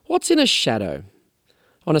What's in a shadow?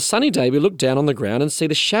 On a sunny day, we look down on the ground and see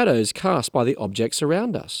the shadows cast by the objects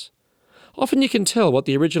around us. Often you can tell what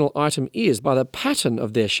the original item is by the pattern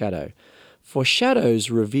of their shadow, for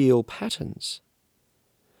shadows reveal patterns.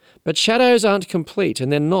 But shadows aren't complete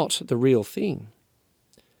and they're not the real thing.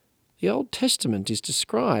 The Old Testament is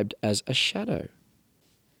described as a shadow.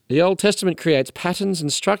 The Old Testament creates patterns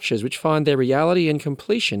and structures which find their reality and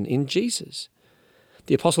completion in Jesus.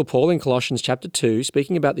 The Apostle Paul in Colossians chapter 2,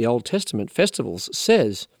 speaking about the Old Testament festivals,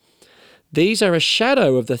 says, "These are a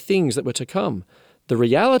shadow of the things that were to come. The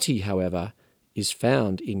reality, however, is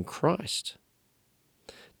found in Christ."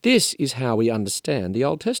 This is how we understand the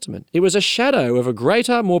Old Testament. It was a shadow of a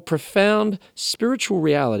greater, more profound spiritual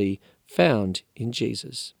reality found in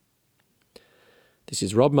Jesus. This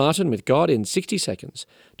is Rob Martin with God in 60 Seconds.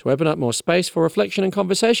 To open up more space for reflection and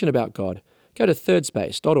conversation about God, go to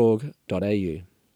thirdspace.org.au.